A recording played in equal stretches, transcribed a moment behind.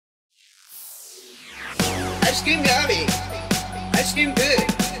ice cream yummy, ice cream good,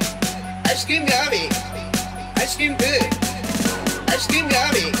 ice cream yummy, ice cream good, ice cream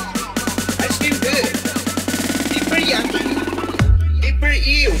yummy, ice cream good, super yummy, super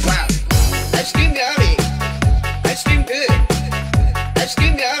ew, wow, ice cream yummy, ice cream good, ice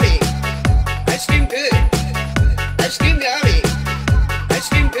cream yummy, ice cream good, ice cream yummy, ice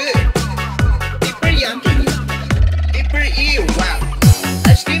cream good, super yummy, super ew, wow,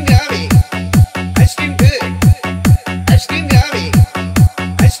 ice cream yummy. Ice cream good, ice cream yummy,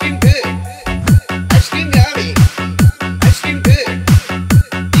 ice cream good, ice cream yummy, ice cream good,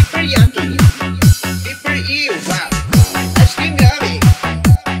 super yummy, super ew, wow, ice cream yummy,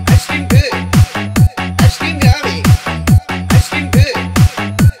 ice cream good, ice cream yummy, ice cream good,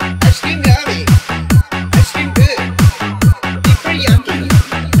 ice cream yummy, ice cream good, super yummy,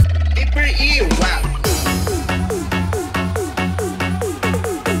 super ew, wow.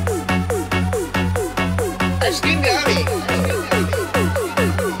 Ice cream yummy,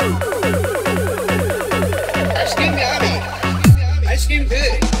 ice cream yummy, ice cream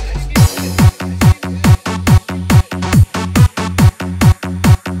good.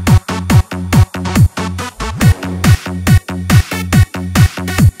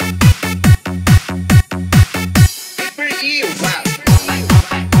 Super ew,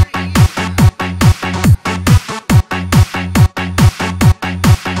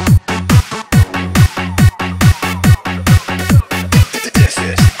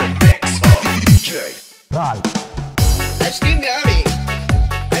 wow. Ice cream yummy,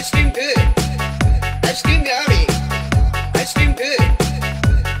 ice cream good, ice cream yummy, ice cream good,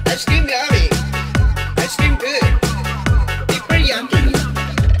 ice cream yummy.